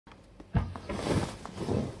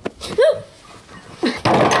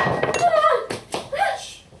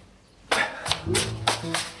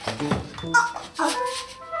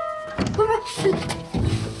不是，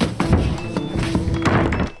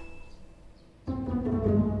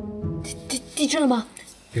地震了吗？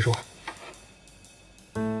别说话。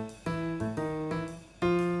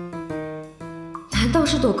难道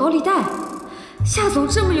是躲高利贷？夏总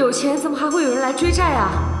这么有钱，怎么还会有人来追债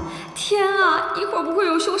啊？天啊！一会儿不会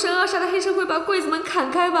有凶神恶煞的黑社会把柜子门砍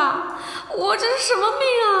开吧？我这是什么命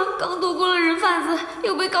啊！刚躲过了人贩子，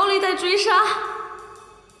又被高利贷追杀。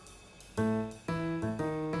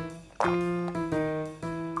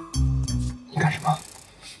你干什么？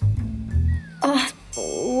啊！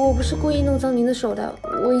我不是故意弄脏您的手的，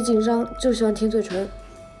我一紧张就喜欢舔嘴唇。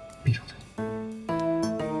闭上嘴。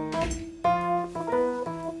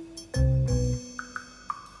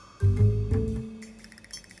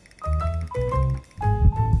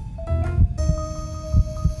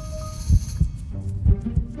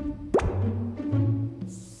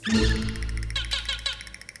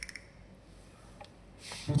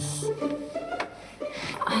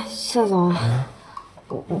哎，夏总，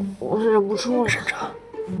我忍不住了。忍着。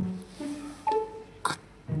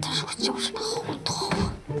但是我脚真的好痛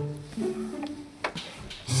啊！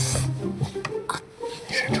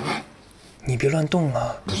你忍着吧，你别乱动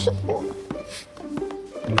啊。不是我。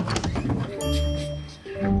你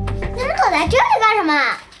们躲在这里干什么？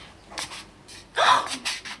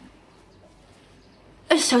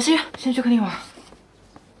哎，小希，先去客厅玩。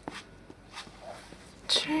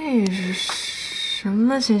这是什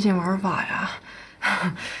么新鲜玩法呀？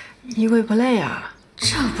衣柜 play 呀？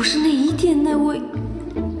这不是内衣店那位，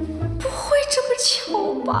不会这么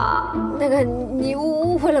巧吧？那个，你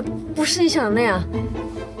误会了，不是你想的那样。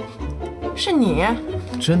是你？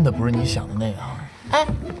真的不是你想的那样。哎，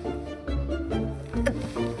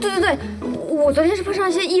对，我昨天是碰上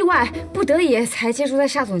一些意外，不得已才借住在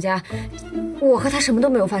夏总家。我和他什么都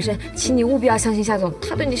没有发生，请你务必要相信夏总，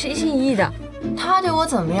他对你是一心一意的。他对我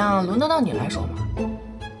怎么样，轮得到你来说吗？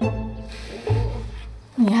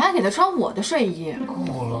你还给他穿我的睡衣，够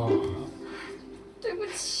了。对不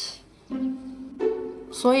起。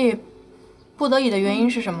所以，不得已的原因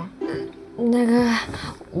是什么？那个，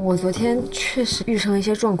我昨天确实遇上一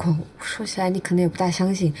些状况，说起来你可能也不大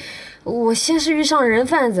相信。我先是遇上了人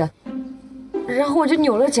贩子，然后我就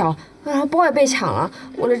扭了脚，然后包也被抢了，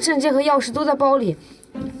我的证件和钥匙都在包里。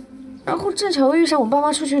然后正巧又遇上我爸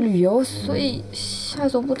妈出去旅游，所以夏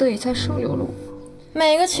总不得已才收留了我。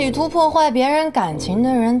每个企图破坏别人感情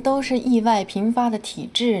的人都是意外频发的体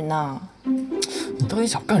质呢。你到底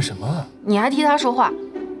想干什么？你还替他说话？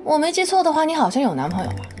我没记错的话，你好像有男朋友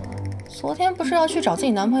吧？昨天不是要去找自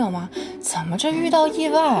己男朋友吗？怎么这遇到意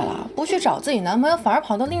外了？不去找自己男朋友，反而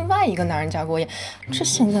跑到另外一个男人家过夜？这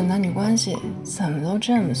现在男女关系怎么都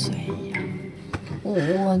这么随意呀？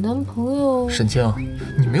我男朋友沈清，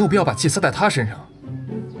你没有必要把气撒在他身上。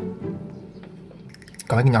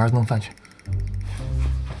赶快给你儿子弄饭去。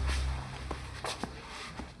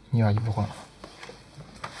你把衣服换了。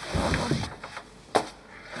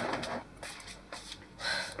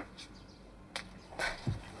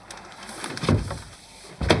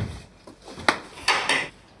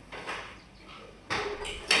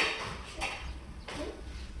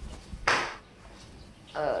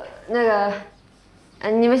那个，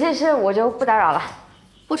你们先吃，我就不打扰了。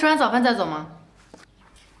不吃完早饭再走吗？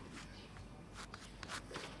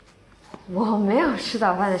我没有吃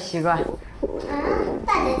早饭的习惯。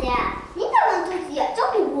大姐姐，你怎么自己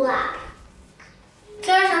就不顾了？既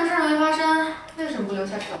然什么事没发生，为什么不留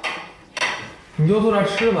下吃早饭？你就坐这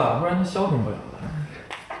吃吧，不然他消停不了了。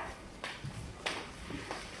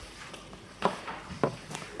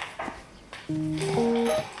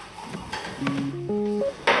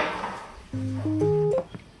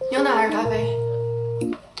牛奶还是咖啡？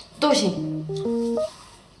都行。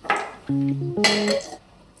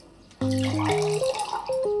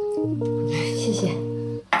谢谢。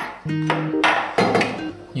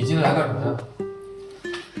你今天来干什么呀？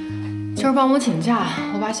就是帮我请假，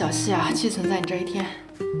我把小希寄存在你这一天。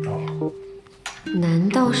难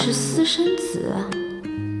道是私生子？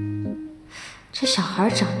这小孩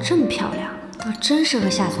长这么漂亮，倒真是和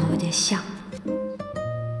夏总有点像。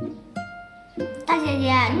大姐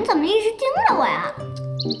姐，你怎么一直盯着我呀？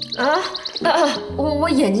我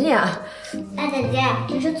眼睛呀。大姐姐，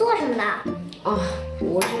你是做什么的？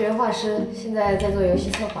我是原画师，现在在做游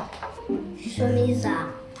戏策划。什么意思啊？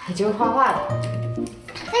就是画画的。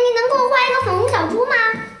那你能给我画一个粉红小猪吗？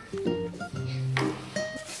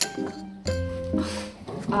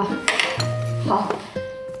好。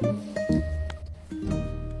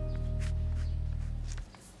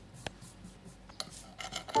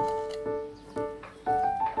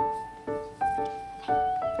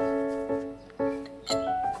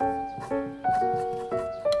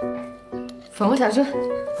粉红小猪。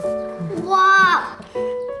哇！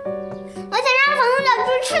我想让粉红小猪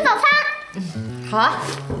吃早餐。好啊。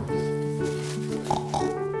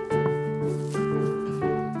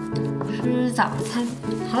吃早餐。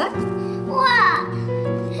好了。哇！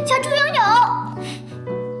小猪拥有。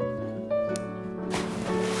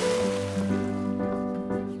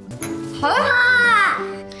好了。哇！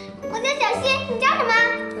我叫小新，你叫什么？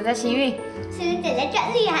我叫幸运。幸运姐姐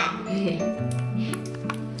真厉害。嘿嘿。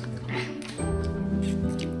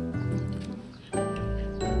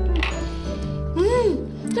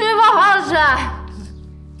这面包好好吃啊！